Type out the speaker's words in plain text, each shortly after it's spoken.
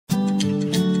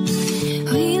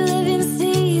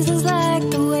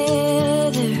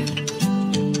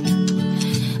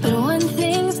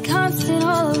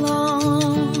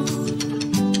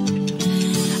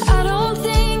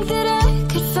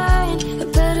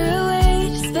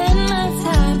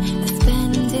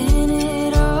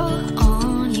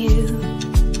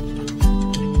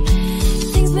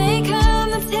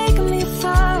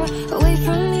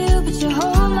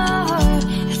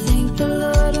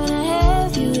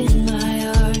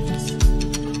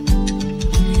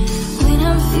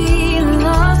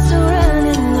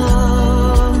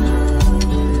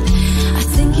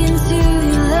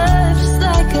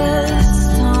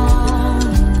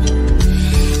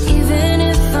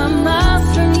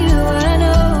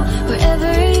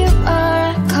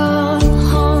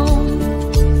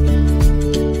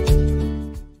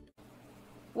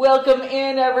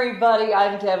everybody,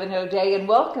 I'm Devon O'Day, and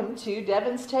welcome to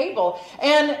Devon's Table.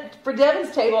 And for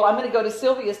Devon's Table, I'm going to go to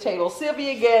Sylvia's table.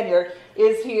 Sylvia Ganier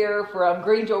is here from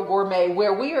Green Door Gourmet,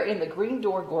 where we are in the Green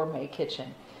Door Gourmet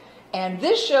kitchen. And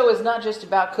this show is not just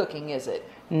about cooking, is it?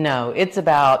 No, it's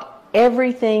about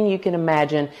everything you can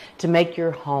imagine to make your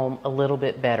home a little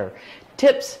bit better.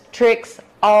 Tips, tricks,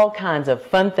 all kinds of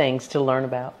fun things to learn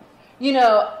about. You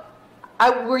know,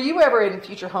 were you ever in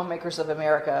Future Homemakers of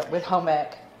America with home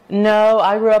ec? No,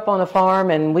 I grew up on a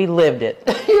farm and we lived it.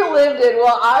 You lived it.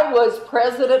 Well, I was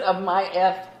president of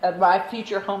my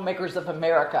Future Homemakers of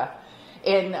America.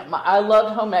 And I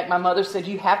loved home ec. My mother said,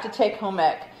 you have to take home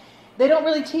ec. They don't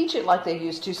really teach it like they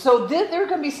used to. So there are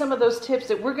going to be some of those tips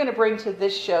that we're going to bring to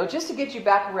this show just to get you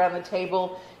back around the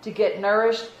table, to get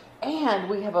nourished. And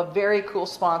we have a very cool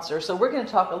sponsor. So we're going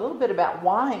to talk a little bit about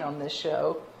wine on this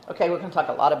show. Okay, we're going to talk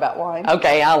a lot about wine.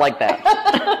 Okay, I like that.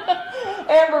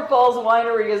 Amber Falls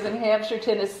Winery is in Hampshire,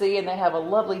 Tennessee, and they have a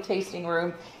lovely tasting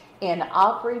room in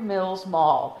Opry Mills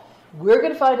Mall. We're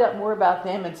going to find out more about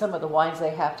them and some of the wines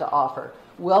they have to offer.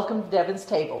 Welcome to Devon's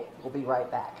Table. We'll be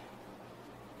right back.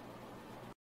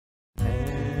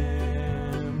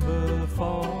 Amber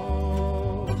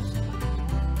Falls,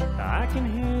 I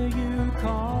can hear you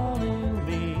calling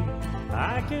me.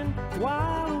 I can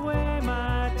while away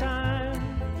my time,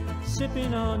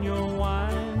 sipping on your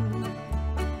wine,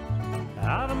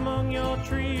 out among your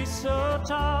trees so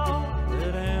tall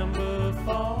at Amber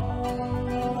Falls.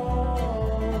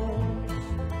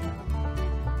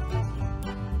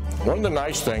 One of the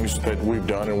nice things that we've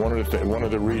done, and one of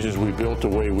the reasons we built the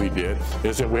way we did,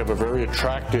 is that we have a very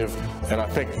attractive and I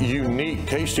think unique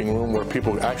tasting room where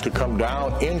people actually come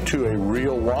down into a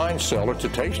real wine cellar to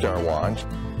taste our wines.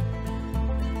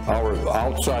 Our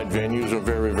outside venues are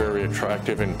very, very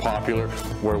attractive and popular,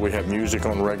 where we have music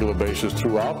on a regular basis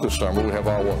throughout the summer. We have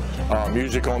our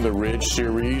Music on the Ridge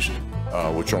series,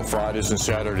 which on Fridays and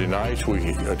Saturday nights.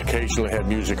 We occasionally have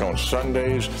music on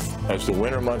Sundays. As the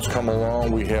winter months come along,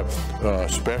 we have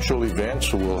special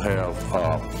events. We'll have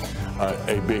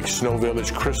a big Snow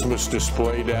Village Christmas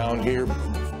display down here.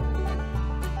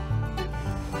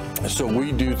 So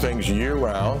we do things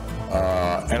year-round,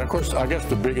 and of course, I guess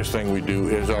the biggest thing we do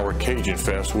is our Cajun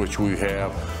Fest, which we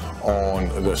have on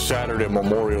the Saturday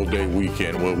Memorial Day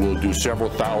weekend. We'll do several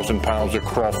thousand pounds of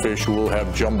crawfish. We'll have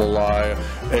jambalaya,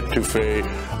 etouffee,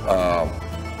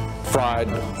 fried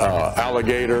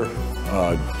alligator,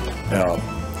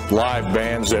 live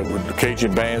bands,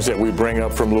 Cajun bands that we bring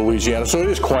up from Louisiana. So it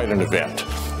is quite an event,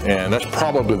 and that's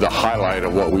probably the highlight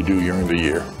of what we do during the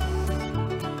year.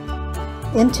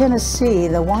 In Tennessee,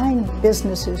 the wine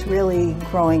business is really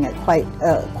growing at quite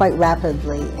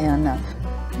rapidly, and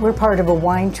we're part of a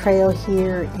wine trail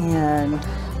here,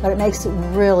 but it makes it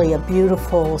really a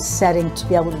beautiful setting to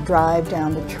be able to drive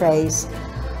down the trace,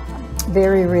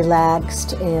 very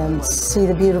relaxed, and see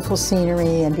the beautiful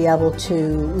scenery, and be able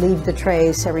to leave the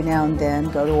trace every now and then,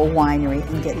 go to a winery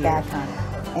and get back on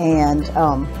it,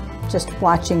 and just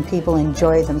watching people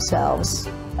enjoy themselves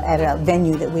at a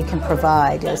venue that we can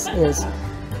provide is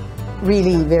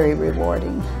really very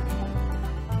rewarding.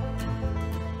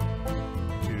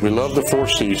 We love the Four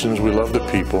Seasons, we love the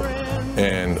people,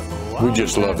 and we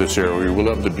just love this area. We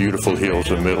love the beautiful hills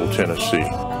of Middle Tennessee.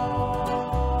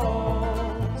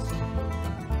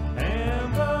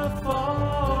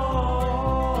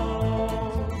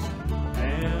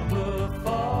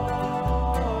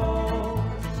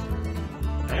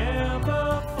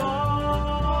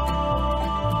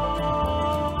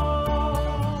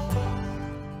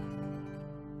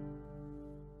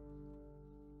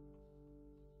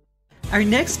 Our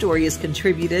next story is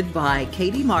contributed by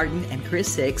Katie Martin and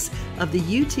Chris Hicks of the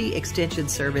UT Extension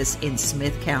Service in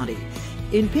Smith County.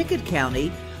 In Pickett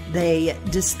County, they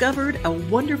discovered a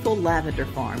wonderful lavender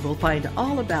farm. We'll find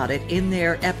all about it in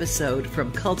their episode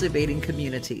from Cultivating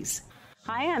Communities.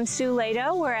 Hi, I'm Sue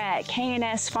Lato. We're at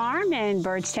K&S Farm in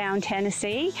Byrdstown,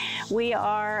 Tennessee. We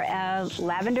are a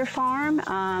lavender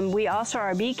farm. We also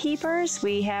are beekeepers.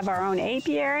 We have our own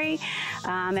apiary,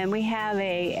 and we have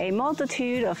a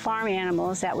multitude of farm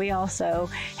animals that we also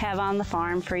have on the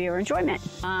farm for your enjoyment.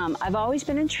 I've always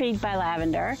been intrigued by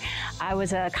lavender. I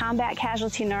was a combat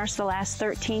casualty nurse the last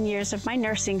 13 years of my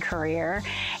nursing career,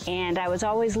 and I was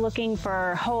always looking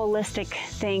for holistic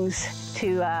things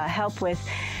to help with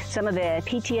some of the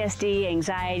PTSD,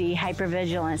 anxiety,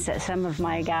 hypervigilance that some of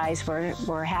my guys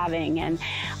were having, and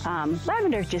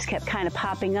lavender just kept kind of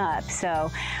popping up. So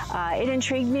it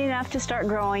intrigued me enough to start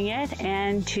growing it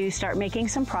and to start making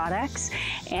some products,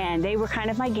 and they were kind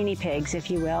of my guinea pigs,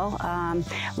 if you will.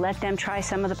 Let them try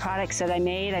some of the products that I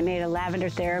made. I made a lavender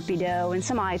therapy dough and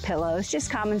some eye pillows, just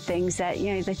common things that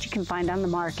that you can find on the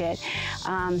market.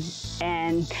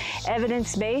 And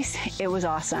evidence-based, it was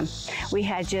awesome. We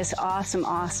had just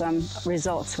awesome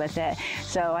results with it.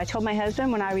 So I told my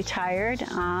husband when I retired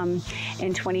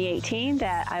in 2018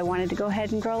 that I wanted to go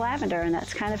ahead and grow lavender, and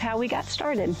that's kind of how we got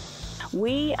started.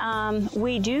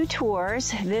 We do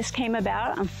tours. This came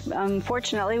about,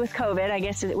 unfortunately, with COVID. I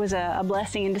guess it was a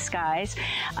blessing in disguise.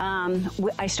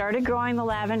 I started growing the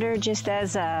lavender just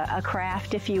as a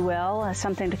craft, if you will,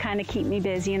 something to kind of keep me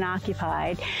busy and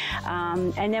occupied.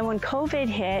 And then when COVID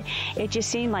hit, it just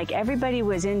seemed like everybody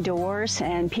was indoors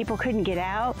and people couldn't get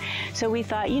out. So we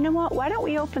thought, you know what, why don't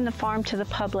we open the farm to the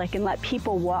public and let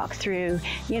people walk through?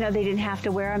 They didn't have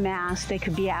to wear a mask. They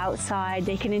could be outside.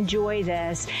 They can enjoy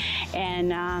this.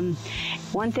 And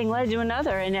one thing led to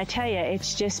another, and I tell you,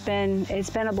 it's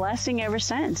been a blessing ever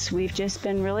since. We've just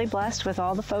been really blessed with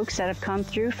all the folks that have come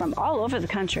through from all over the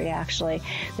country, actually.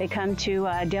 They come to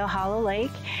Dale Hollow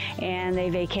Lake, and they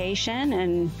vacation,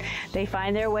 and they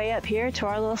find their way up here to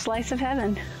our little slice of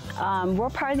heaven. We're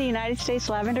part of the United States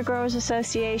Lavender Growers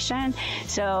Association,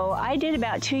 so I did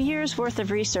about 2 years worth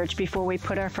of research before we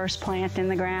put our first plant in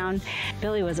the ground.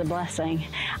 Billy was a blessing.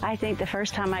 I think the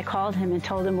first time I called him and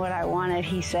told him what I wanted,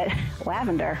 he said,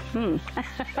 lavender,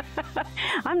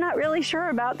 I'm not really sure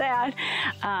about that.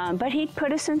 But he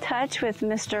put us in touch with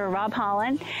Mr. Rob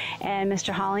Holland, and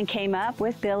Mr. Holland came up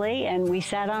with Billy, and we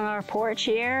sat on our porch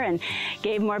here and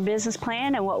gave him our business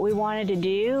plan and what we wanted to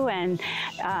do, and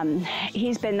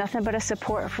he's been nothing but a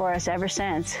support for us ever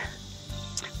since.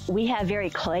 We have very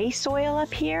clay soil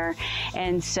up here,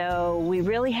 and so we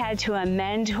really had to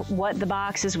amend what the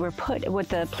plants were put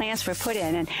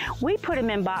in, and we put them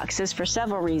in boxes for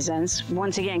several reasons.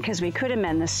 Once again, because we could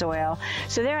amend the soil.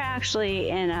 So they're actually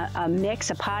in a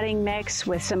potting mix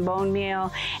with some bone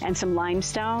meal and some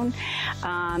limestone.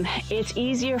 It's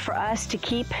easier for us to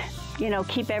keep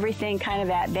everything kind of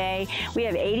at bay. We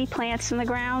have 80 plants in the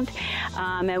ground,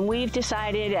 and we've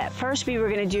decided at first we were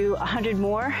going to do 100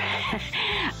 more.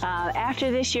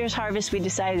 After this year's harvest, we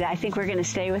decided I think we're going to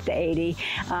stay with the 80.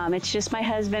 It's just my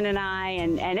husband and I,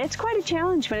 and it's quite a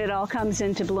challenge when it all comes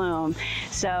into bloom.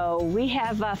 So we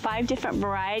have 5 different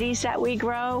varieties that we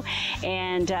grow,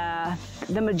 and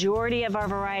the majority of our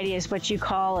variety is what you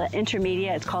call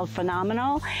intermediate. It's called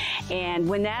phenomenal. And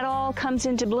when that all comes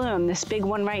into bloom, this big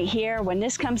one right here, when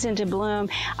this comes into bloom,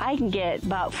 I can get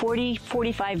about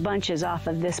 45 bunches off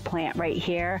of this plant right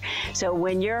here. So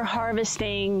when you're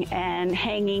harvesting and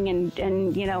hanging and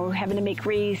having to make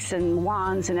wreaths and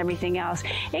wands and everything else,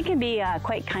 it can be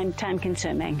quite time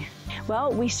consuming.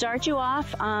 Well, we start you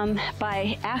off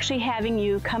by actually having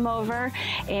you come over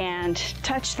and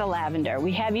touch the lavender.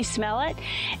 We have you smell it,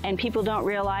 and people don't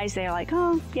realize, they're like,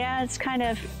 oh yeah, it's kind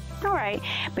of all right,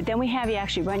 but then we have you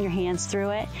actually run your hands through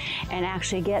it and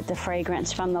actually get the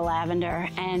fragrance from the lavender.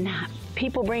 And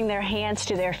people bring their hands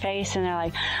to their face and they're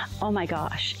like, oh my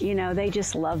gosh, they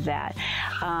just love that,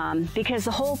 because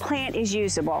the whole plant is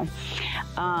usable.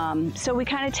 So we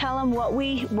kind of tell them what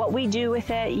we do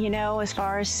with it, as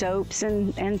far as soaps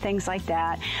and things like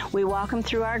that. We walk them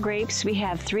through our grapes. We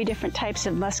have 3 different types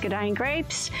of muscadine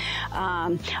grapes.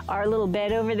 Our little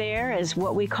bed over there is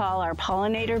what we call our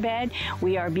pollinator bed.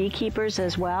 We are beekeepers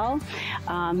as well.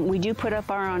 We do put up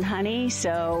our own honey,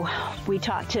 so we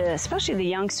talk to especially the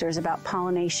youngsters about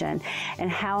pollination and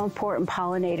how important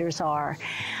pollinators are.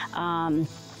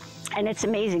 And it's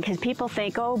amazing because people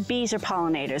think, oh, bees are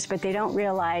pollinators, but they don't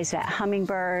realize that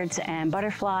hummingbirds and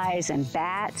butterflies and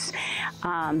bats,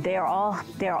 they're all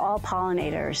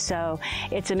pollinators. So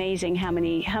it's amazing how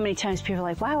many times people are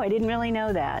like, wow, I didn't really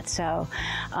know that. So,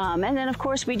 and then of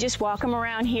course we just walk them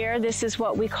around here. This is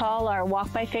what we call our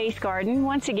Walk by Faith garden.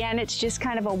 Once again, it's just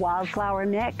kind of a wildflower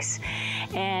mix.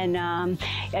 And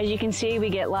as you can see, we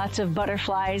get lots of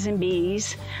butterflies and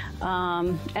bees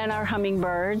and our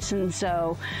hummingbirds. And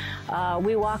so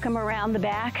we walk them around the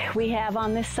back. We have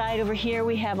on this side over here,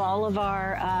 we have all of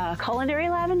our culinary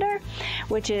lavender,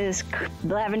 which is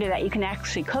lavender that you can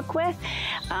actually cook with.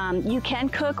 You can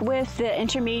cook with the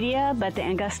intermedia, but the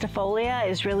angustifolia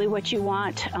is really what you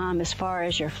want as far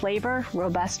as your flavor,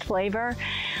 robust flavor.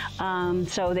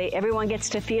 So everyone gets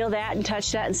to feel that and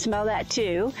touch that and smell that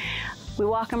too. We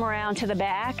walk them around to the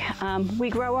back. We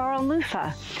grow our own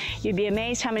loofah. You'd be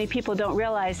amazed how many people don't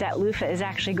realize that loofah is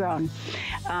actually grown.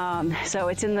 So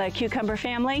it's in the cucumber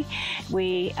family.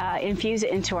 We infuse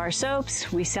it into our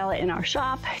soaps. We sell it in our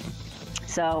shop.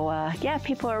 So yeah,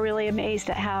 people are really amazed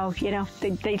at how, you know,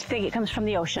 they think it comes from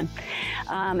the ocean.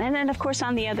 And then of course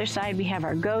on the other side we have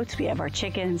our goats, we have our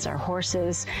chickens, our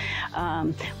horses.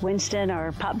 Winston,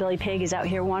 our potbelly pig, is out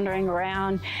here wandering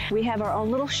around. We have our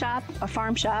own little shop, a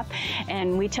farm shop,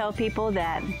 and we tell people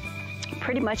that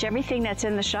pretty much everything that's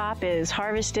in the shop is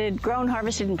grown,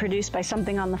 harvested, and produced by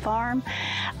something on the farm.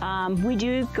 We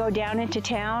do go down into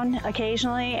town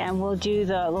occasionally, and we'll do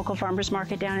the local farmers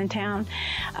market down in town.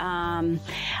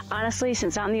 Honestly,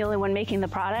 since I'm the only one making the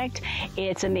product,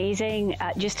 it's amazing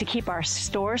just to keep our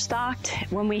store stocked.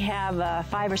 When we have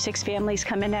 5 or 6 families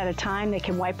come in at a time, they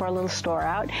can wipe our little store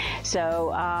out.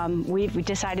 So we've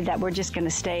decided that we're just going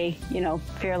to stay, you know,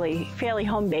 fairly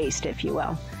home-based, if you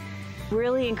will.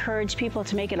 Really encourage people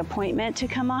to make an appointment to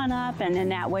come on up, and in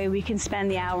that way we can spend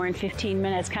the hour and 15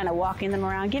 minutes kind of walking them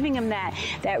around, giving them that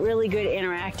really good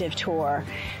interactive tour.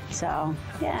 So,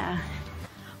 yeah.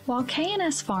 While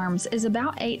K&S Farms is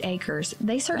about 8 acres,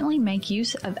 they certainly make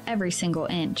use of every single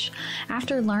inch.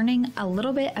 After learning a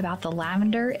little bit about the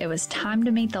lavender, it was time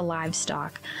to meet the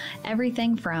livestock.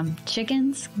 Everything from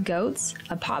chickens, goats,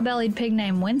 a pot-bellied pig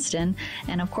named Winston,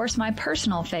 and of course my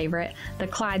personal favorite, the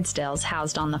Clydesdales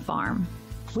housed on the farm.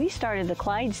 We started the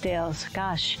Clydesdales,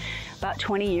 gosh, about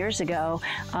 20 years ago.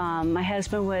 My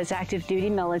husband was active duty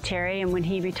military, and when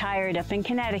he retired up in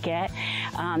Connecticut,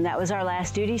 that was our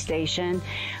last duty station.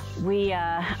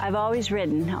 I've always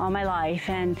ridden all my life,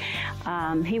 and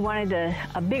he wanted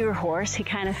a bigger horse. He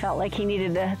kind of felt like he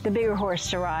needed the bigger horse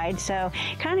to ride, so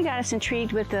kind of got us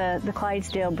intrigued with the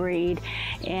Clydesdale breed.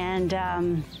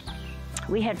 And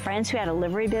we had friends who had a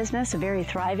livery business, a very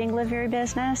thriving livery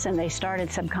business, and they started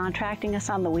subcontracting us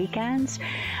on the weekends.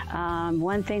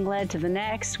 One thing led to the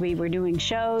next. We were doing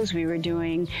shows, we were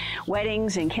doing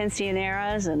weddings and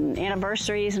quinceaneras and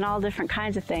anniversaries and all different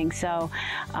kinds of things. So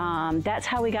that's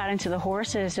how we got into the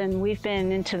horses, and we've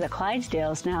been into the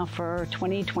Clydesdales now for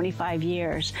 25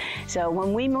 years. So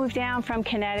when we moved down from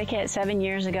Connecticut 7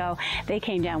 years ago, they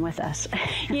came down with us.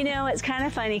 You know, it's kind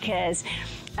of funny because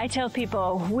I tell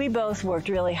people we both worked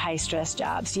really high-stress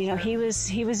jobs. You know, he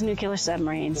was nuclear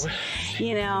submarines,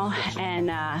 you know, and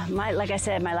like I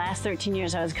said, my last 13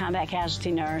 years I was a combat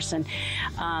casualty nurse, and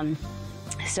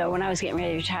so when I was getting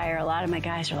ready to retire, a lot of my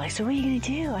guys were like, "So what are you gonna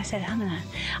do?" I said, "I'm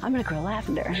gonna grow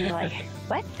lavender." And they're like,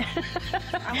 "What?"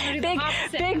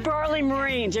 big burly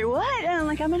Marines. Or what? And I'm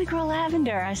like, "I'm gonna grow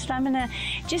lavender." I said, "I'm gonna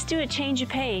just do a change of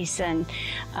pace," and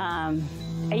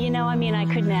you know, I mean, I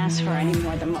couldn't ask for any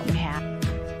more than what we have.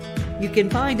 You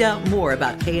can find out more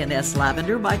about K&S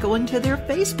Lavender by going to their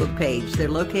Facebook page. They're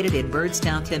located in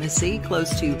Byrdstown, Tennessee,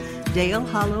 close to Dale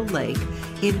Hollow Lake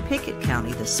in Pickett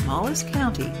County, the smallest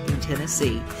county in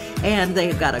Tennessee. And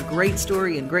they've got a great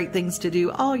story and great things to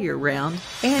do all year round.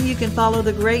 And you can follow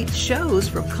the great shows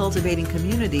from Cultivating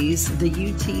Communities, the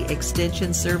UT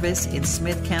Extension Service in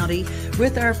Smith County,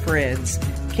 with our friends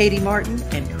Katie Martin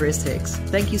and Chris Hicks.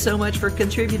 Thank you so much for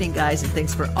contributing, guys, and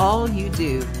thanks for all you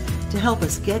do to help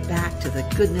us get back to the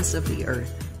goodness of the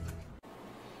earth.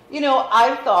 You know,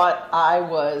 I thought I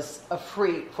was a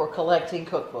freak for collecting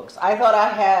cookbooks. I thought I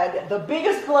had the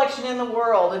biggest collection in the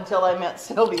world until I met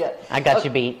Sylvia. I got you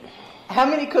beat. How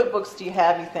many cookbooks do you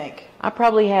have, you think? I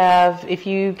probably have, if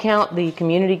you count the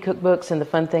community cookbooks and the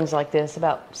fun things like this,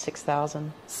 about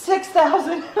 6,000.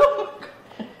 6,000?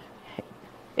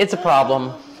 It's a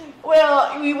problem.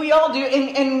 Well, we all do,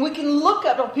 and we can look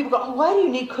up, people go, "Oh, why do you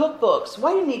need cookbooks?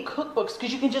 Why do you need cookbooks?"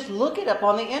 Because you can just look it up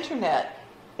on the internet.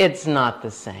 It's not the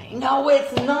same. No,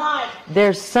 it's not.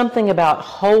 There's something about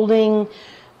holding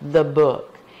the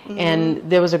book. Mm-hmm. And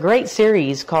there was a great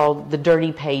series called The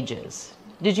Dirty Pages.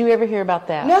 Did you ever hear about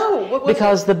that? No. What was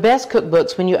Because it? The best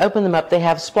cookbooks, when you open them up, they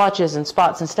have splotches and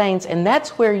spots and stains, and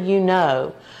that's where you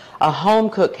know a home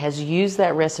cook has used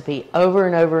that recipe over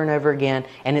and over and over again,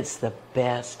 and it's the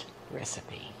best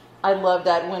recipe. I love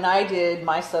that. When I did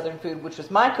My Southern Food, which was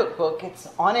my cookbook, it's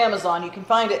on Amazon, you can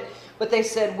find it, but they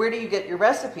said, "Where do you get your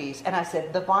recipes?" And I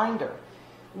said, "The binder."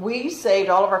 We saved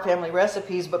all of our family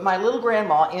recipes, but my little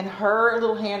grandma, in her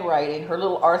little handwriting, her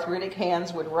little arthritic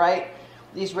hands, would write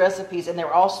these recipes, and they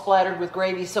were all splattered with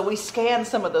gravy, so we scanned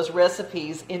some of those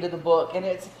recipes into the book, and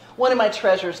it's one of my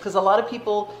treasures, because a lot of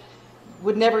people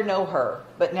would never know her,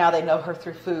 but now they know her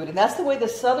through food, and that's the way the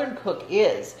Southern cook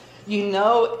is.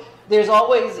 There's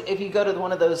always, if you go to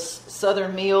one of those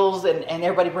Southern meals and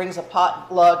everybody brings a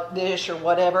potluck dish or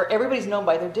whatever, everybody's known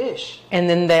by their dish. And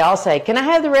then they all say, "Can I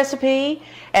have the recipe?"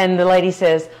 And the lady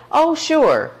says, "Oh,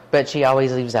 sure." But she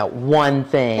always leaves out one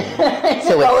thing.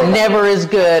 So it's never as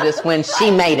good as when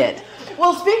she made it.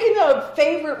 Well, speaking of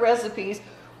favorite recipes,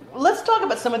 let's talk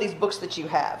about some of these books that you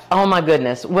have. Oh, my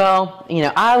goodness. Well,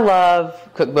 I love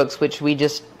cookbooks, which we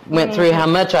just went through how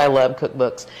much I love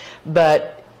cookbooks.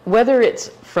 But whether it's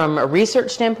from a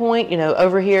research standpoint,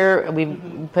 over here we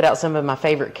put out some of my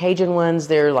favorite Cajun ones.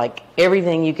 They're like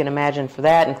everything you can imagine for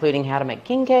that, including how to make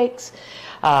king cakes.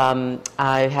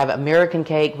 I have American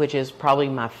Cake, which is probably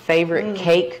my favorite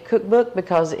cake cookbook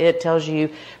because it tells you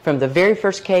from the very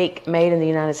first cake made in the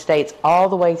United States all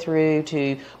the way through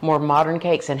to more modern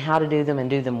cakes and how to do them and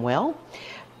do them well.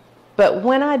 But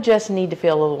when I just need to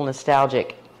feel a little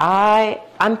nostalgic,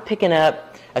 I'm picking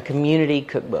up a community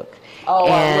cookbook. Oh,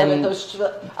 I love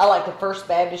it. I like the First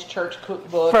Baptist Church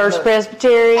cookbook. First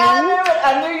Presbyterian.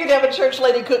 I knew you'd have a church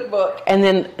lady cookbook. And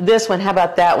then this one, how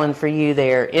about that one for you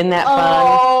there? Isn't that fun?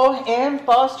 Oh, Ann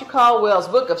Foster Caldwell's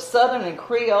Book of Southern and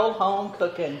Creole Home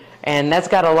Cooking. And that's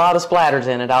got a lot of splatters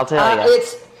in it, I'll tell you.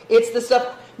 It's the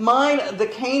stuff. Mine, the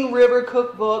Cane River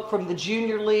cookbook from the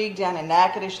Junior League down in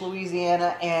Natchitoches,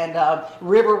 Louisiana, and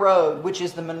River Road, which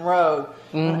is the Monroe.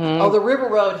 Oh, the River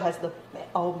Road has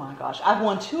oh my gosh, I've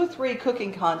won 2 or 3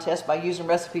 cooking contests by using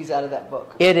recipes out of that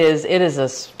book. It is a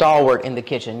stalwart in the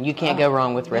kitchen. You can't go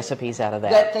wrong with recipes out of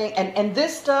that. That thing, and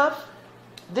this stuff,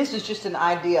 this is just an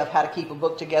idea of how to keep a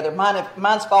book together.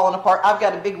 Mine's falling apart. I've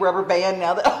got a big rubber band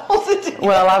now that holds it together.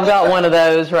 Well, I've got one of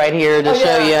those right here to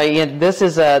show you.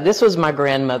 This was my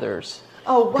grandmother's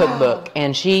cookbook,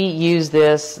 and she used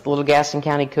this little Gaston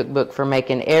County cookbook for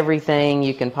making everything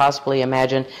you can possibly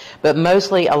imagine, but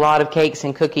mostly a lot of cakes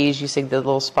and cookies. You see the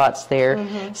little spots there.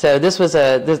 So this was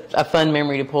a fun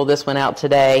memory to pull this one out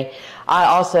today. I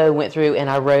also went through and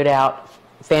I wrote out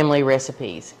family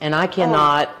recipes, and I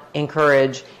cannot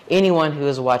encourage anyone who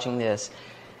is watching this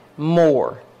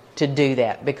more to do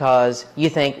that, because you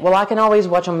think, well, I can always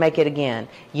watch them make it again.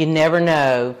 You never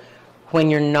know when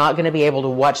you're not going to be able to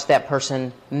watch that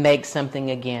person make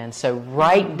something again. So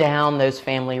write down those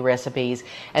family recipes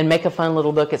and make a fun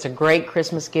little book. It's a great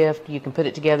Christmas gift. You can put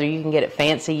it together. You can get it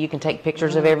fancy. You can take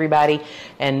pictures of everybody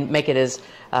and make it as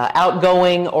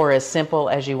outgoing or as simple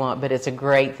as you want, but it's a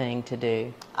great thing to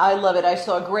do. I love it. I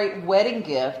saw a great wedding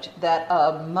gift that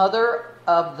a mother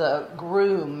of the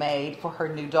groom made for her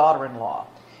new daughter-in-law.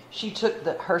 She took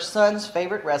her son's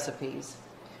favorite recipes.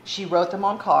 She wrote them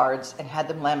on cards and had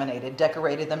them laminated,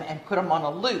 decorated them, and put them on a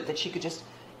loop that she could just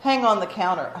hang on the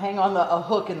counter, hang on a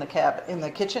hook in the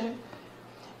kitchen.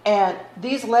 And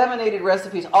these laminated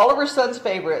recipes, all of her son's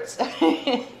favorites.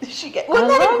 I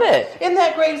love it. Isn't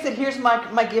that great? He said, "Here's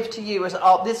my gift to you.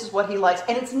 This is what he likes,"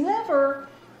 and it's never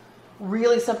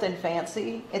really something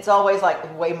fancy. It's always like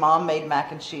the way Mom made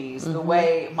mac and cheese, the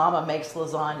way Mama makes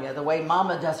lasagna, the way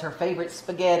Mama does her favorite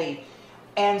spaghetti.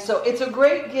 And so it's a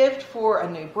great gift for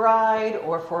a new bride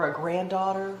or for a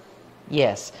granddaughter.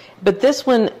 Yes. But this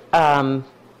one kind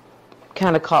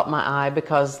of caught my eye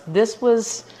because this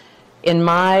was, in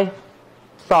my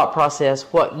thought process,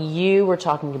 what you were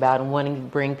talking about and wanting to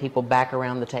bring people back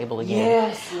around the table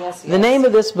again. Yes. The name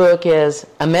of this book is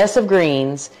A Mess of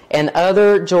Greens and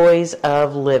Other Joys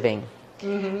of Living.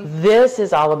 This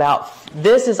is all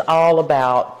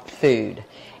about food,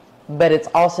 but it's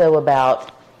also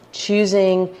about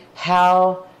choosing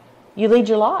how you lead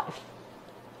your life.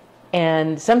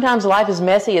 And sometimes life is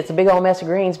messy. It's a big old mess of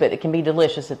greens, but it can be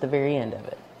delicious at the very end of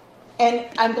it. And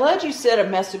I'm glad you said a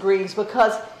mess of greens,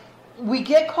 because we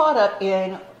get caught up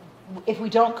in, if we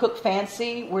don't cook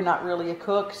fancy, we're not really a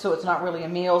cook, so it's not really a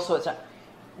meal, so it's not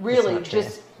really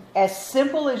just as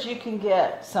simple as you can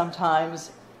get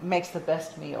sometimes makes the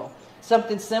best meal.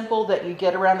 Something simple that you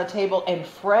get around the table and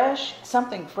fresh,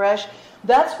 something fresh.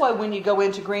 That's why when you go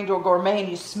into Green Door Gourmet and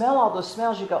you smell all those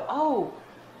smells, you go, oh,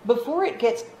 before it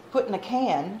gets put in a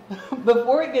can,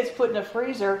 before it gets put in a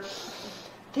freezer,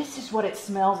 this is what it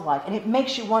smells like. And it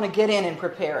makes you want to get in and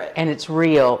prepare it. And it's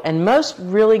real. And most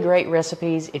really great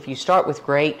recipes, if you start with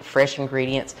great fresh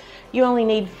ingredients, you only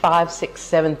need 5, 6,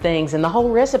 7 things in the whole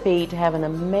recipe to have an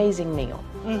amazing meal.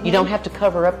 You don't have to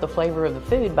cover up the flavor of the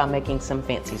food by making some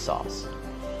fancy sauce.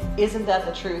 Isn't that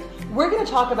the truth? We're going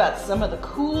to talk about some of the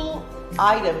cool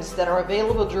items that are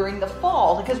available during the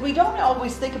fall, because we don't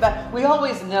always think about, we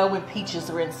always know when peaches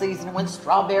are in season and when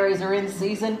strawberries are in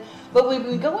season, but when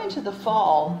we go into the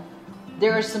fall,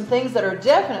 there are some things that are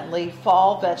definitely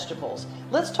fall vegetables.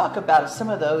 Let's talk about some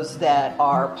of those that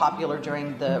are popular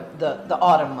during the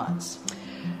autumn months.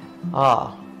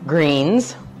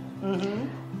 Greens,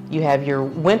 You have your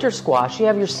winter squash. You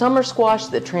have your summer squash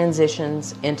that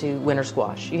transitions into winter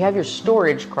squash. You have your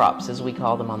storage crops, as we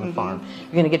call them on the farm.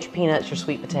 You're going to get your peanuts, your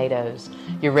sweet potatoes,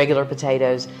 your regular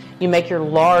potatoes. You make your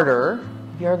larder.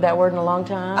 You heard that word in a long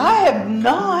time? I have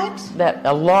not.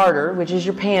 A larder, which is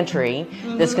your pantry,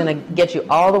 that's going to get you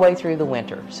all the way through the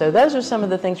winter. So those are some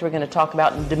of the things we're going to talk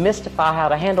about and demystify how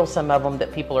to handle some of them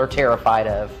that people are terrified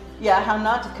of. Yeah, how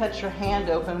not to cut your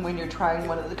hand open when you're trying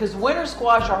one of them, because winter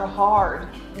squash are hard.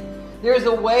 There's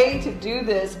a way to do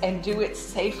this and do it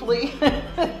safely,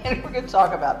 and we're going to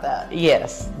talk about that.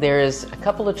 Yes, there's a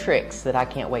couple of tricks that I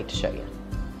can't wait to show you.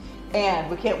 And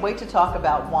we can't wait to talk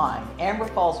about wine. Amber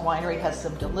Falls Winery has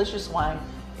some delicious wine.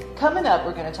 Coming up,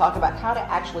 we're going to talk about how to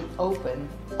actually open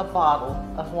a bottle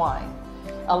of wine.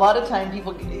 A lot of time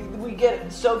we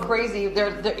get so crazy.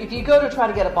 If you go to try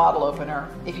to get a bottle opener,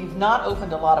 if you've not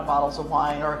opened a lot of bottles of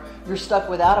wine or you're stuck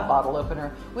without a bottle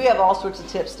opener, we have all sorts of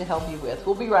tips to help you with.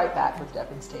 We'll be right back with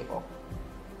Devon's Table.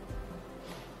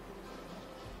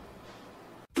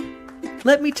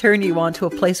 Let me turn you on to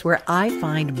a place where I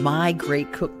find my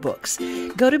great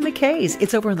cookbooks. Go to McKay's.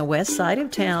 It's over on the west side of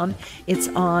town. It's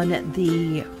on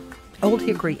the Old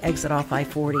Hickory exit off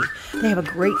I-40. They have a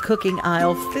great cooking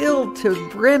aisle filled to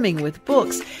brimming with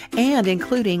books, and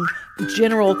including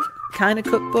general kind of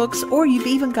cookbooks, or you've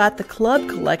even got the club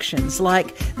collections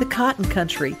like the Cotton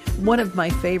Country, one of my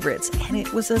favorites, and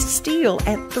it was a steal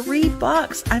at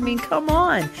 $3. I mean, come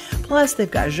on. Plus,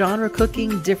 they've got genre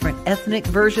cooking, different ethnic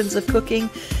versions of cooking.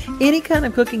 Any kind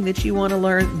of cooking that you want to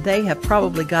learn, they have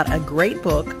probably got a great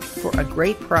book for a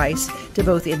great price to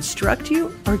both instruct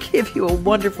you or give you a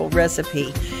wonderful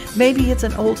recipe. Maybe it's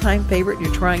an old-time favorite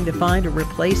you're trying to find or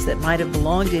replace that might have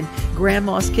belonged in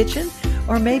Grandma's kitchen,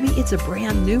 or maybe it's a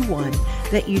brand new one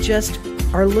that you just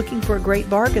are looking for a great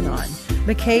bargain on.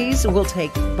 McKay's will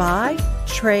take buy,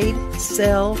 trade,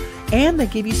 sell, and they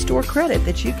give you store credit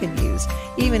that you can use.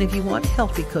 Even if you want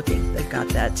healthy cooking, they've got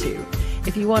that too.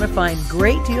 If you want to find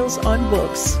great deals on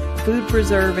books, food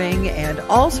preserving, and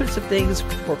all sorts of things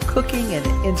for cooking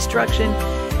and instruction,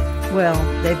 well,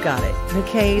 they've got it.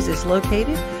 McKay's is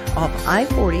located off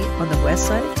I-40 on the west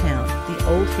side of town, the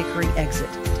Old Hickory exit.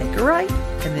 Take a right,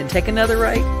 and then take another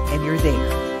right, and you're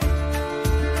there.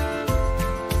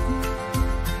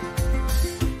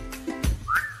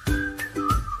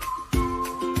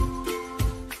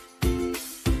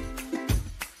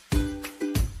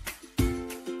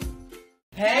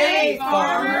 Hey,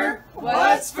 farmer,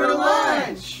 what's for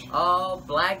lunch? Oh,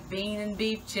 black bean and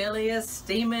beef chili is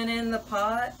steaming in the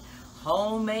pot,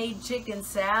 homemade chicken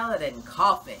salad and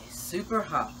coffee, super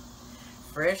hot.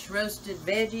 Fresh roasted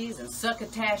veggies and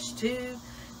succotash too.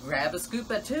 Grab a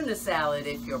scoop of tuna salad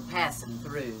if you're passing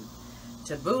through.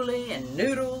 Tabbouleh and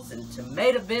noodles and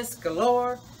tomato bisque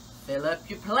galore. Fill up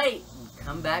your plate and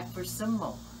come back for some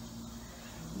more.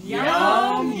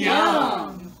 Yum,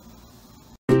 yum!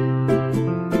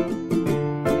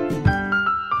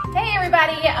 Hey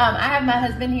everybody, I have my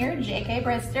husband here, J.K.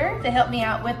 Brister, to help me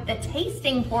out with the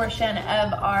tasting portion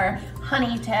of our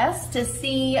honey test to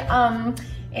see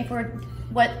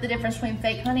what the difference between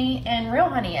fake honey and real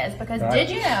honey is. Because Did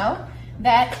you know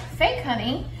that fake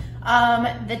honey,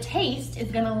 the taste is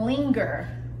going to linger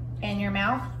in your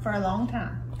mouth for a long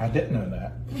time? I didn't know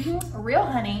that. Real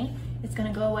honey is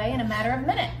going to go away in a matter of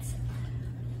minutes.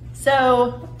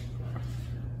 So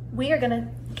we are going to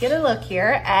get a look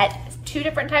here at two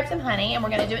different types of honey, and we're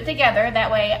going to do it together.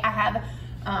 That way I have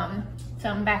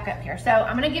some backup here. So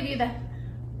I'm going to give you the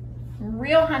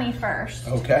real honey first.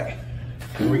 Okay,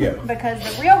 here we go. Because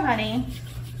the real honey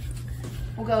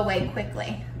will go away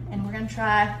quickly. And we're going to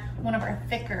try one of our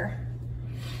thicker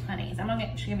honeys. I'm going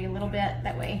to give you a little bit,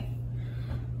 that way.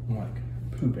 I'm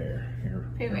like Pooh Bear here.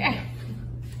 Pooh Bear.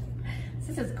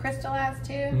 This is crystallized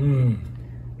too.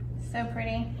 So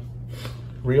pretty.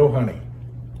 Real honey.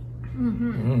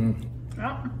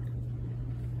 Oh.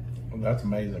 Well, that's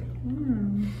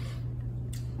amazing.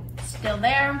 Still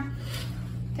there.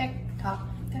 Tick tock.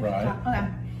 Tick Right. tock. Okay.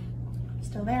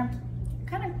 Still there.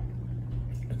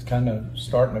 It's kind of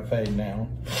starting to fade now.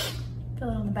 Feel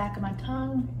it on the back of my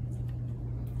tongue.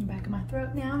 The back of my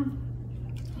throat now.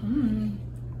 On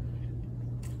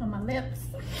my lips.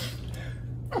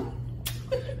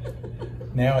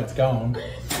 Now it's gone.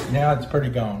 Now it's pretty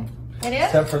gone. It is?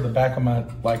 Except for the back of my,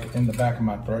 like in the back of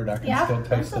my throat, I can still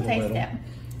taste it a little. It.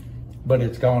 But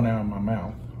it's gone out of my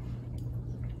mouth.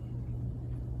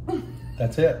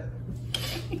 That's it.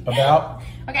 About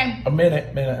a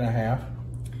minute and a half.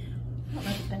 I don't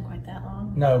know if it's been quite that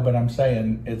long. No, but I'm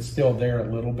saying it's still there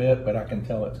a little bit, but I can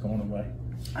tell it's going away.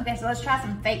 Okay, so let's try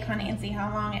some fake honey and see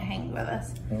how long it hangs with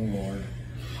us. Oh Lord.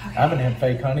 I haven't had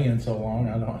fake honey in so long.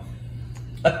 I don't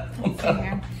Let's see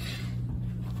here.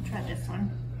 Try this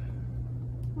one.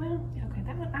 Well, okay,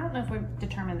 that one, I don't know if we've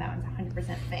determined that one's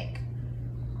 100% fake.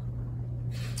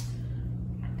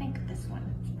 I think this one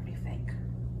is pretty fake.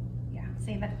 Yeah,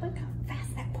 see, but look how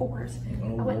fast that pours. I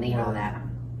wouldn't eat all that.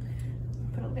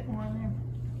 Put a little bit more in there.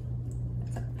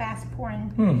 It's a fast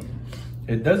pouring.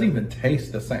 It doesn't even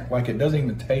taste the same. Like, it doesn't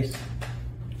even taste,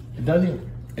 it doesn't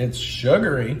even, it's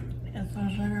sugary. It's so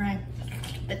sugary.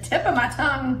 The tip of my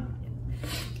tongue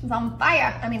is on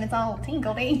fire. I mean, it's all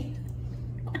tingly.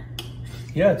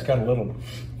 Yeah, it's got a little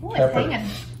Ooh, pepper. it's hanging.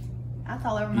 That's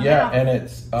all over my mouth. Yeah, and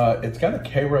it's got a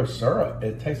Karo syrup.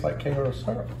 It tastes like Karo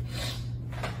syrup.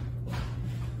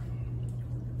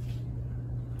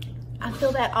 I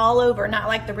feel that all over, not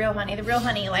like the real honey. The real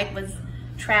honey like was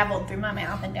traveled through my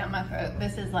mouth and down my throat.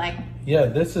 This is like, yeah,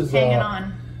 this is hanging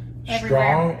on everywhere.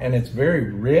 Strong, and it's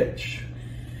very rich.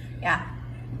 Yeah.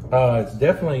 It's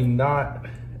definitely not.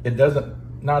 It doesn't.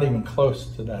 Not even close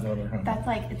to that other honey. That's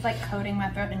like, it's like coating my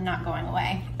throat and not going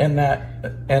away. And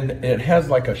it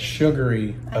has like a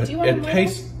sugary. It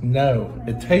tastes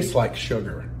It tastes like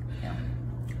sugar.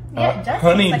 Yeah, it does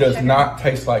honey taste like does sugar. not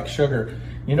taste like sugar.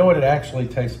 You know what it actually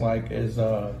tastes like is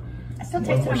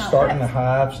when we're starting the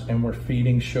hives and we're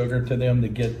feeding sugar to them to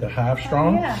get the hive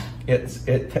strong. Yeah.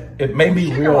 It may be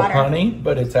Sugar real water. honey,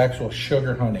 but it's actual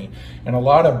sugar honey. And a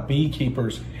lot of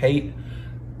beekeepers hate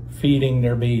feeding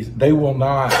their bees. They will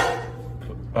not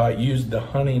use the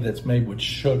honey that's made with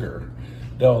sugar.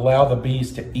 They'll allow the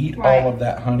bees to eat all of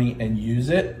that honey and use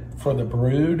it for the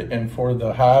brood and for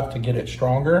the hive to get it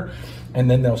stronger. And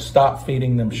then they'll stop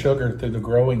feeding them sugar through the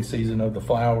growing season of the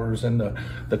flowers and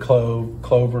the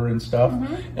clover and stuff.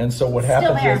 And so what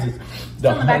happens is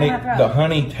the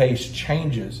honey taste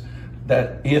changes.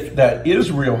 That if that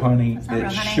is real honey,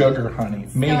 it's sugar honey.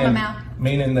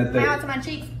 Meaning that Now it's on my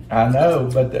cheeks. I know,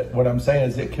 but what I'm saying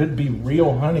is it could be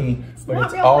real honey, but not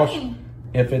it's real all honey.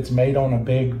 if it's made on a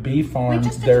big bee farm,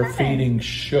 they're feeding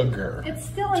sugar. It's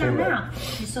still in our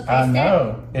mouth. You still taste I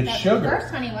know. it. It's sugar. The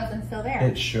first honey wasn't still there.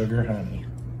 It's sugar honey.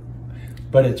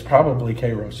 But it's probably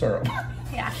Karo syrup.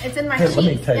 Yeah, it's in my Here, let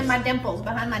me cheeks, taste. in my dimples,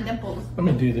 behind my dimples. Let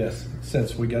me do this.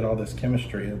 Since we got all this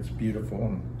chemistry, it's beautiful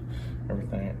and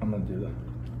everything. I'm gonna do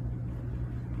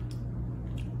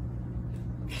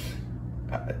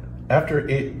that.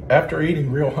 After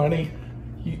eating real honey,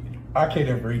 I can't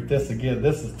ever eat this again.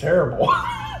 This is terrible.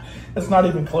 It's not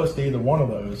even close to either one of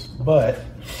those, but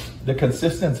the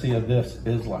consistency of this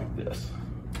is like this.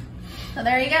 So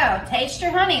there you go. Taste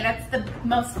your honey. That's the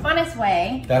most funnest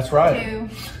way. That's right. To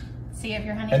see if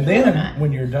your honey And is real or then not.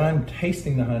 when you're done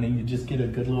tasting the honey, you just get a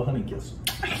good little honey kiss.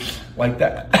 Like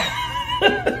that.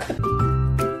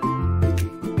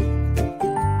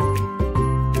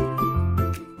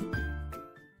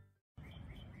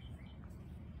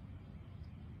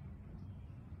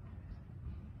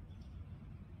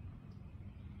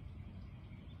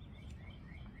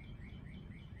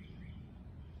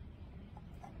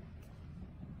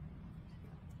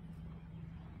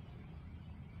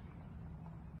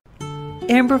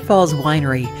 Amber Falls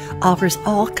Winery offers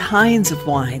all kinds of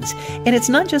wines, and it's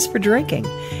not just for drinking.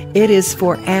 It is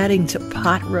for adding to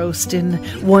pot roast and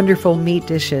wonderful meat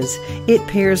dishes. It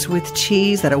pairs with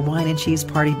cheese at a wine and cheese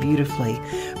party beautifully.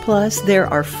 Plus, there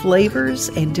are flavors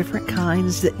and different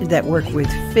kinds that work with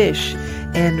fish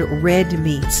and red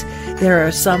meats. There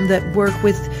are some that work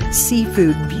with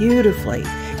seafood beautifully,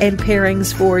 and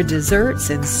pairings for desserts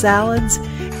and salads.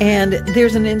 And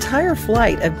there's an entire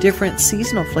flight of different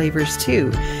seasonal flavors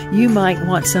too. You might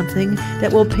want something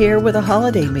that will pair with a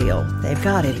holiday meal. They've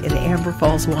got it at Amber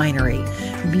Falls Winery.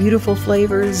 Beautiful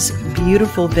flavors,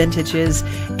 beautiful vintages,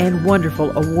 and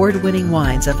wonderful award-winning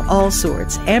wines of all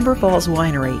sorts. Amber Falls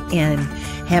Winery in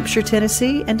Hampshire,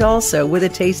 Tennessee, and also with a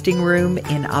tasting room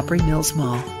in Opry Mills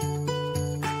Mall.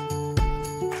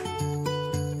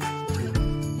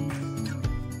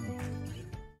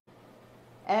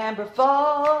 Amber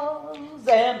Falls,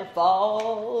 Amber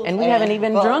Falls. And we haven't Amber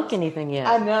even Falls. drunk anything yet.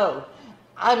 I know.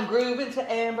 I'm grooving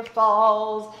to Amber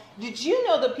Falls. Did you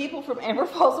know the people from Amber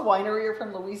Falls Winery are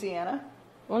from Louisiana?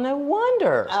 Well, no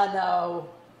wonder. I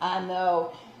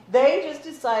know. They just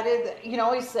decided that, you know, I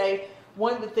always say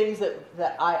one of the things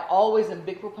that I always am a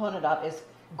big proponent of is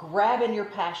grabbing your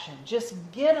passion. Just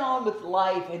get on with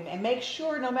life and make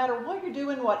sure no matter what you're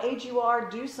doing, what age you are,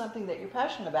 do something that you're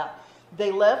passionate about. They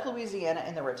left Louisiana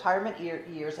in their retirement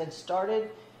years and started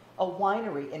a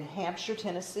winery in Hampshire,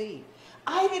 Tennessee.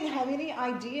 I didn't have any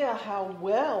idea how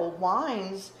well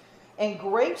wines and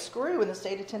grapes grew in the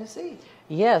state of Tennessee.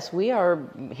 Yes, we are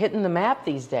hitting the map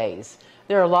these days.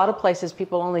 There are a lot of places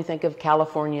people only think of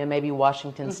California, maybe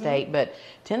Washington State, but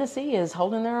Tennessee is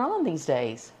holding their own these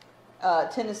days.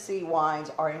 Tennessee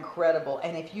wines are incredible,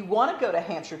 and if you want to go to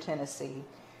Hampshire, Tennessee,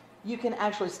 you can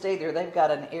actually stay there. They've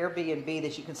got an Airbnb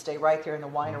that you can stay right there in the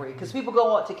winery, because people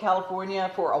go out to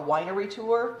California for a winery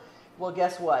tour. Well,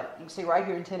 guess what? You can stay right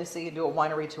here in Tennessee and do a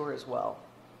winery tour as well.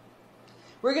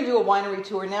 We're going to do a winery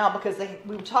tour now because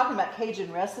we were talking about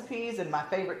Cajun recipes and my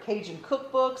favorite Cajun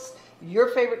cookbooks, your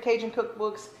favorite Cajun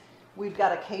cookbooks. We've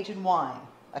got a Cajun wine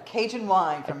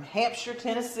from Hampshire,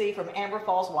 Tennessee, from Amber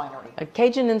Falls Winery. A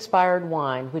Cajun-inspired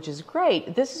wine, which is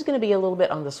great. This is going to be a little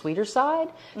bit on the sweeter side.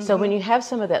 So when you have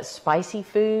some of that spicy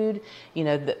food, you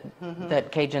know,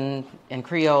 that Cajun and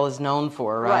Creole is known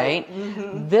for, right?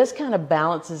 This kind of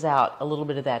balances out a little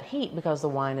bit of that heat because the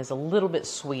wine is a little bit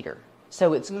sweeter.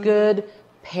 So it's good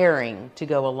pairing to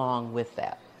go along with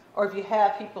that. Or if you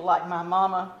have people like my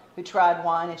mama who tried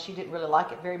wine and she didn't really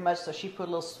like it very much, so she put a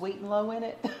little sweet and low in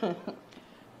it.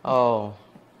 Oh,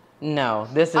 no,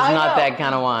 this is not that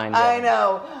kind of wine. I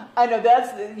know.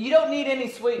 You don't need any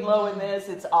sweet and low in this.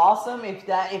 It's awesome.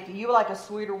 If you like a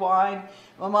sweeter wine,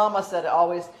 my mama said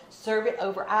always serve it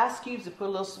over ice cubes and put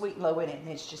a little sweet and low in it, and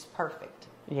it's just perfect.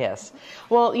 Yes.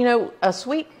 Well, you know, a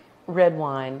sweet red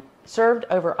wine served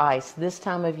over ice this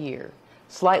time of year,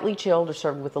 slightly chilled or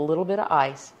served with a little bit of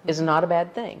ice, is not a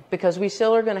bad thing, because we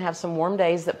still are going to have some warm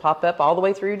days that pop up all the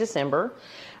way through December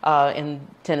in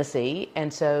Tennessee,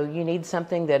 and so you need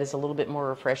something that is a little bit more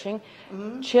refreshing.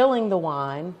 Chilling the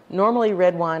wine, normally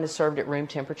red wine is served at room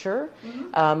temperature.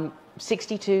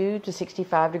 62 to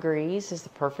 65 degrees is the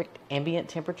perfect ambient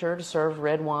temperature to serve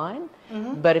red wine.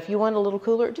 But if you want a little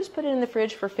cooler, just put it in the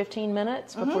fridge for 15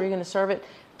 minutes before you're going to serve it.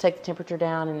 Take the temperature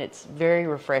down, and it's very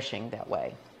refreshing that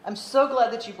way. I'm so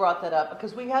glad that you brought that up,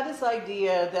 because we had this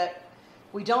idea that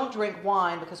we don't drink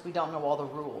wine because we don't know all the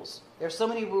rules. There's so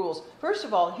many rules. First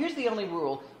of all, here's the only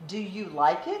rule. Do you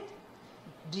like it?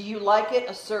 Do you like it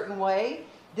a certain way?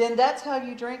 Then that's how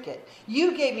you drink it.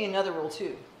 You gave me another rule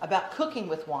too about cooking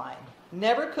with wine.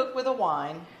 Never cook with a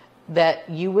wine that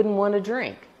you wouldn't want to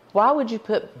drink. Why would you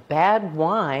put bad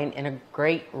wine in a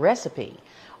great recipe?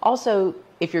 Also,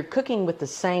 if you're cooking with the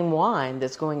same wine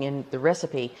that's going in the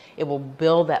recipe, it will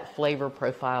build that flavor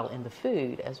profile in the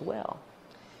food as well.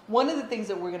 One of the things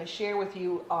that we're going to share with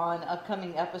you on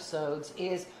upcoming episodes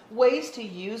is ways to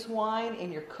use wine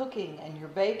in your cooking and your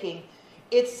baking.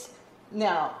 It's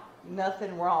now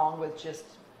nothing wrong with just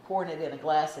pouring it in a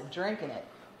glass and drinking it,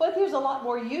 but there's a lot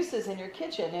more uses in your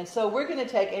kitchen. And so we're going to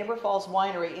take Amber Falls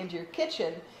Winery into your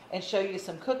kitchen and show you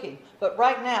some cooking. But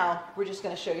right now, we're just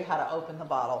going to show you how to open the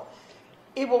bottle.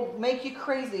 It will make you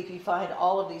crazy if you find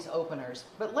all of these openers.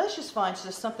 But let's just find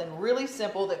just something really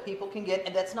simple that people can get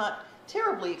and that's not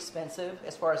terribly expensive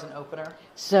as far as an opener.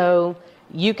 So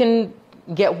you can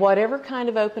get whatever kind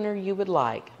of opener you would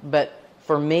like. But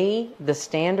for me, the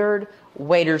standard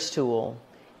waiter's tool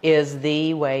is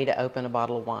the way to open a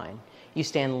bottle of wine. You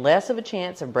stand less of a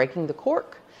chance of breaking the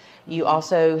cork. You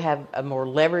also have a more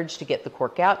leverage to get the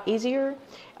cork out easier.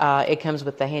 It comes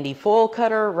with the handy foil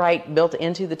cutter right built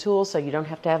into the tool, so you don't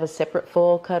have to have a separate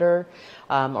foil cutter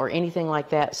or anything like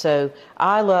that. So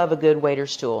I love a good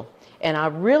waiter's tool. And I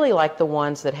really like the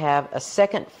ones that have a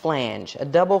second flange, a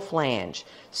double flange.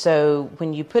 So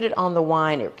when you put it on the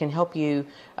wine, it can help you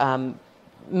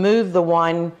move the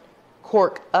wine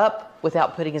cork up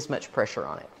without putting as much pressure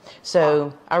on it.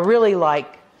 So I really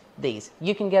like these.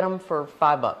 You can get them for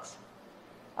 $5.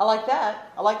 I like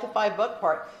that. I like the $5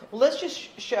 part. Well, let's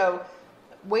just show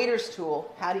waiter's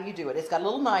tool. How do you do it? It's got a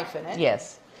little knife in it.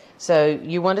 Yes. So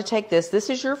you want to take this. This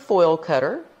is your foil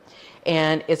cutter,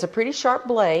 and it's a pretty sharp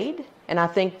blade. And I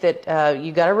think that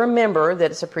you got to remember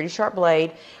that it's a pretty sharp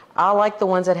blade. I like the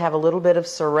ones that have a little bit of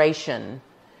serration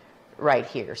right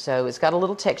here. So it's got a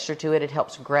little texture to it. It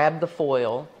helps grab the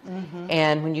foil.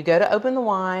 And when you go to open the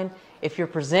wine, if you're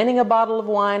presenting a bottle of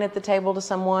wine at the table to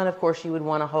someone, of course you would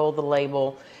want to hold the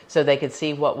label so they could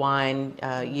see what wine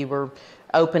you were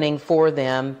opening for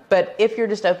them. But if you're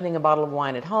just opening a bottle of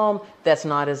wine at home, that's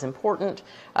not as important.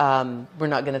 We're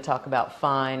not going to talk about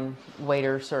fine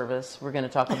waiter service. We're going to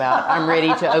talk about I'm ready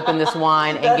to open this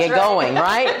wine and get going,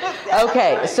 right?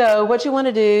 Okay, so what you want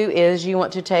to do is you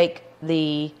want to take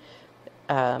the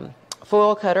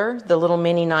foil cutter, the little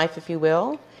mini knife, if you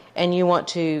will, and you want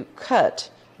to cut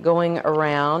going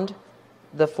around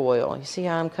the foil. You see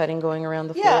how I'm cutting going around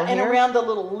the foil here? Yeah, and around the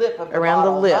little lip of the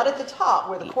bottle. Not at the top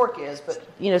where the cork is, but...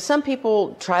 You know, some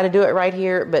people try to do it right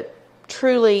here, but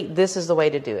truly, this is the way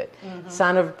to do it.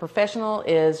 Sign of a professional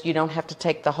is you don't have to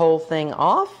take the whole thing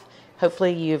off.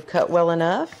 Hopefully, you've cut well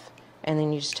enough. and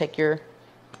then you just take your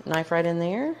knife right in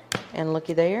there, and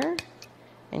looky there,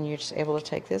 and you're just able to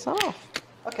take this off.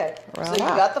 Okay, Right so you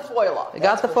out. got the foil off. You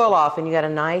got the foil off, and you got a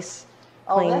nice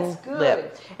clean that's good.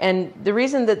 lip. And the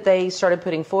reason that they started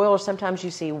putting foil, or sometimes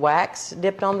you see wax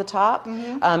dipped on the top,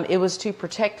 it was to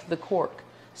protect the cork,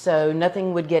 so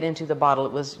nothing would get into the bottle.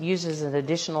 It was used as an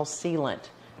additional sealant.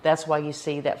 That's why you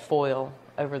see that foil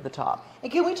over the top.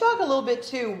 And can we talk a little bit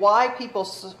too why people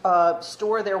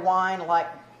store their wine like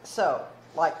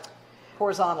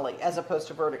horizontally as opposed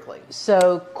to vertically?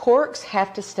 So corks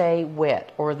have to stay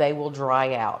wet or they will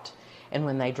dry out. And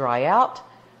when they dry out,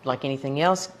 like anything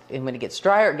else, and when it gets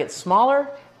drier, it gets smaller,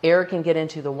 air can get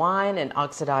into the wine and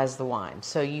oxidize the wine.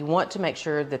 So you want to make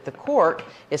sure that the cork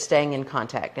is staying in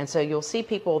contact. And so you'll see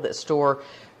people that store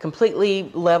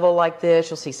completely level like this.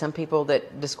 You'll see some people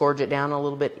that disgorge it down a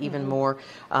little bit even more.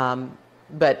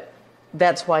 But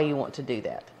that's why you want to do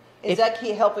that. Is that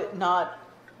key help it not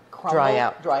crumble? Dry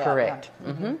out. Dry Correct.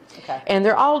 out. Yeah. Okay. And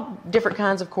they're all different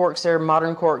kinds of corks. There are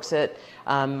modern corks that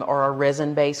are a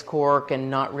resin-based cork and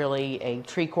not really a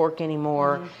tree cork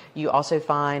anymore. You also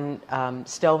find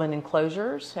Stelvin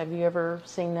enclosures. Have you ever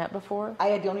seen that before?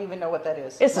 I don't even know what that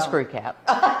is. It's a screw cap.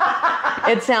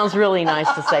 It sounds really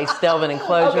nice to say Stelvin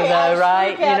enclosure, though,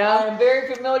 right? You know, I'm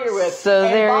very familiar with. So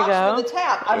and there you box go. With the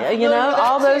tap. I'm You know, familiar with that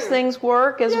all those too. things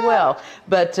work as well.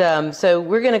 But so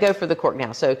we're going to go for the cork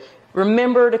now. So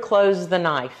remember to close the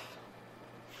knife.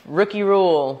 Rookie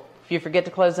rule. If you forget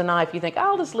to close the knife, you think,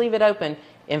 I'll just leave it open.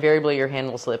 Invariably, your hand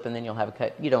will slip and then you'll have a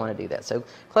cut. You don't want to do that. So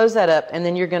close that up, and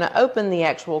then you're going to open the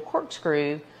actual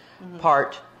corkscrew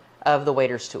part of the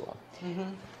waiter's tool.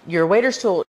 Your waiter's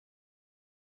tool.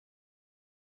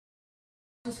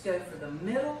 Just go for the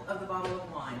middle of the bottle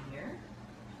of wine here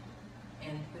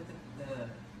and put the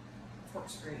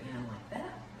corkscrew in like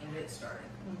that and get it started.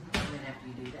 And then after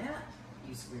you do that,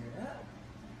 you square it up.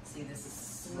 See, this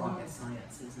is rocket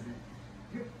science, isn't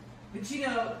it? But you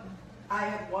know, I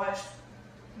have watched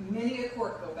many a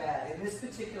cork go bad in this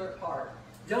particular part.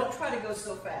 Don't try to go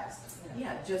so fast.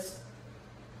 Yeah, just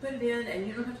put it in, and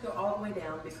you don't have to go all the way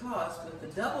down, because with the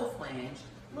double flange,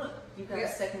 look, you've got a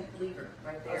second lever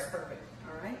right there. That's perfect.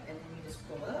 All right, and then you just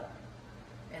pull up,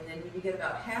 and then when you get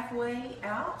about halfway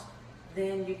out,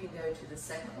 then you can go to the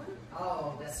second one.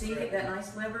 Oh, that's See great. that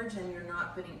nice leverage, and you're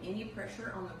not putting any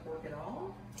pressure on the cork at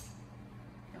all.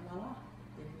 And voila,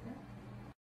 there you go.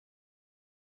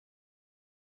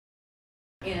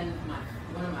 And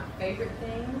one of my favorite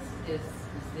things is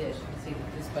this. You can see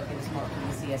that this bucket is marked on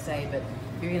the CSA, but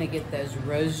you're going to get those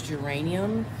rose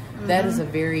geranium. That is a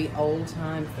very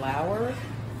old-time flower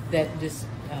that just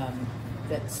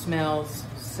that smells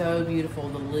so beautiful.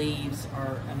 The leaves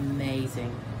are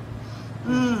amazing.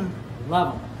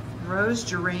 Love them. Rose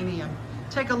geranium.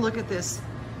 Take a look at this.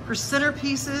 For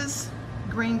centerpieces,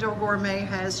 Green Door Gourmet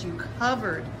has you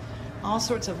covered. All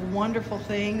sorts of wonderful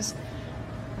things.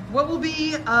 What will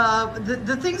be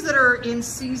the things that are in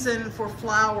season for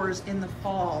flowers in the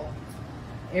fall?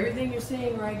 Everything you're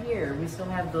seeing right here. We still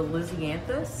have the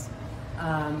Lysianthus.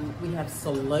 We have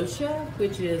Celosia,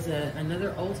 which is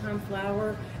another old-time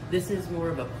flower. This is more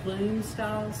of a plume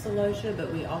style Celosia,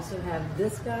 but we also have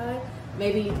this guy.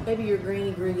 Maybe your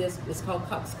granny grew this. It's called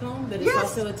coxcomb, but it's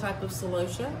also a type of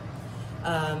Celosia.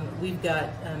 We've got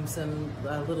some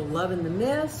little love in the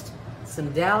mist,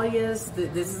 some dahlias.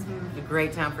 This is a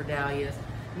great time for dahlias.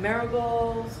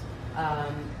 Marigolds.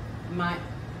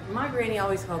 My granny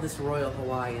always called this Royal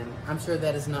Hawaiian. I'm sure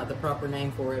that is not the proper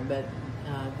name for it, but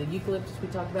the eucalyptus we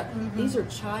talked about, these are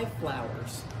chive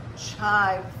flowers.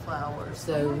 Chive flowers.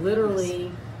 So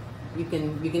literally, you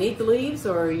can eat the leaves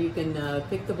or you can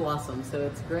pick the blossoms. So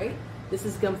it's great. This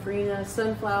is Gomphrena,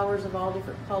 sunflowers of all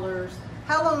different colors.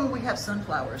 How long will we have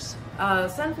sunflowers?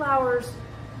 Sunflowers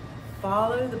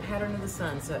follow the pattern of the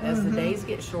sun. So as the days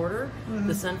get shorter,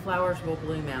 the sunflowers will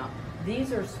bloom out.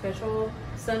 These are special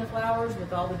sunflowers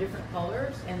with all the different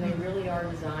colors, and they really are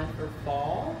designed for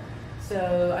fall.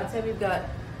 So I'd say we've got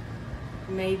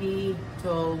maybe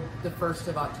till the 1st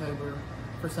of October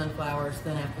for sunflowers.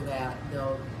 Then after that,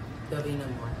 there'll be no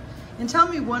more. And tell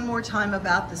me one more time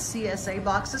about the CSA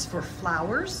boxes for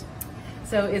flowers.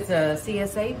 So it's a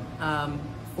CSA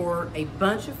for a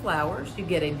bunch of flowers. You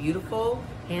get a beautiful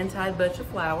hand-tied bunch of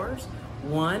flowers,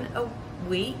 one a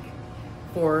week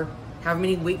for however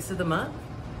many weeks of the month,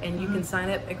 and you can sign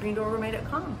up at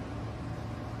greendoorgourmet.com.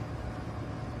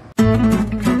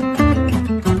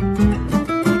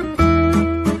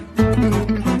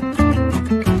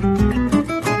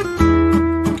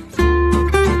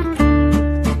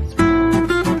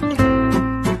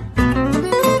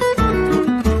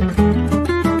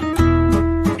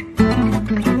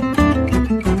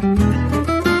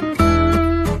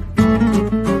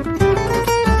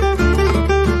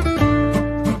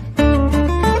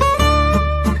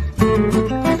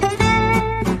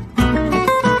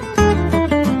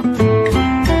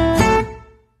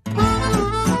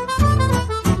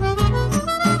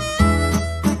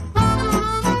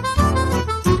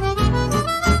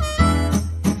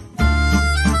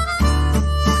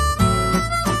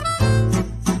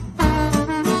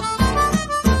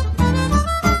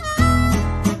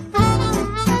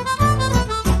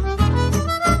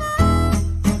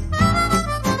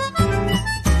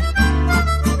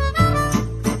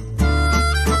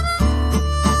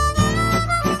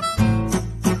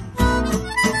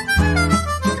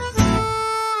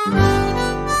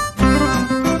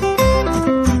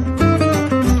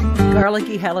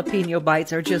 Garlicky jalapeno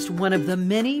bites are just one of the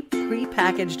many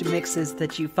pre-packaged mixes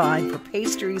that you find for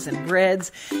pastries and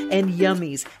breads and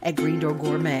yummies at Green Door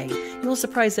Gourmet. You'll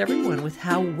surprise everyone with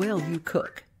how well you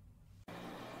cook.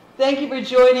 Thank you for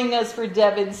joining us for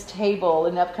Devon's Table.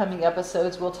 In upcoming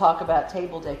episodes, we'll talk about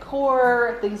table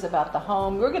decor, things about the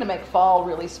home. We're going to make fall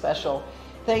really special.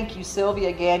 Thank you,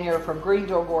 Sylvia Ganier from Green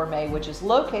Door Gourmet, which is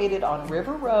located on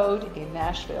River Road in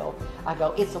Nashville.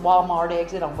 It's a Walmart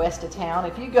exit on west of town.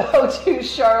 If you go to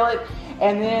Charlotte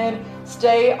and then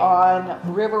stay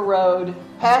on River Road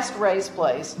past Ray's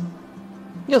Place,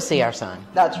 you'll see our sign.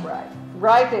 That's right.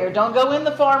 Right there. Don't go in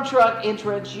the farm truck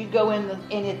entrance. You go in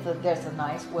there's a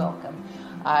nice welcome.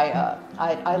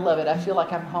 I love it. I feel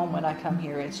like I'm home when I come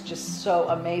here. It's just so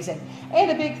amazing. And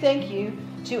a big thank you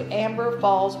to Amber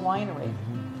Falls Winery.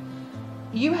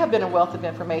 You have been a wealth of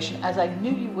information, as I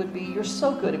knew you would be. You're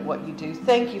so good at what you do.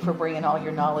 Thank you for bringing all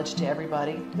your knowledge to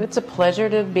everybody. It's a pleasure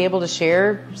to be able to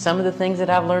share some of the things that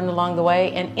I've learned along the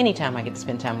way, and anytime I get to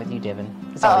spend time with you,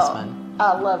 Devon, it's always fun.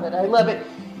 I love it. I love it.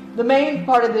 The main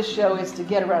part of this show is to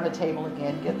get around the table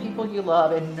again, get people you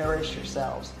love, and nourish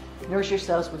yourselves. Nourish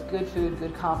yourselves with good food,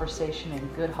 good conversation,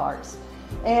 and good hearts.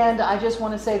 And I just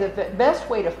want to say that the best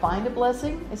way to find a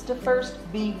blessing is to first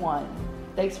be one.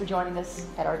 Thanks for joining us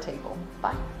at our table.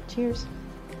 Bye. Cheers.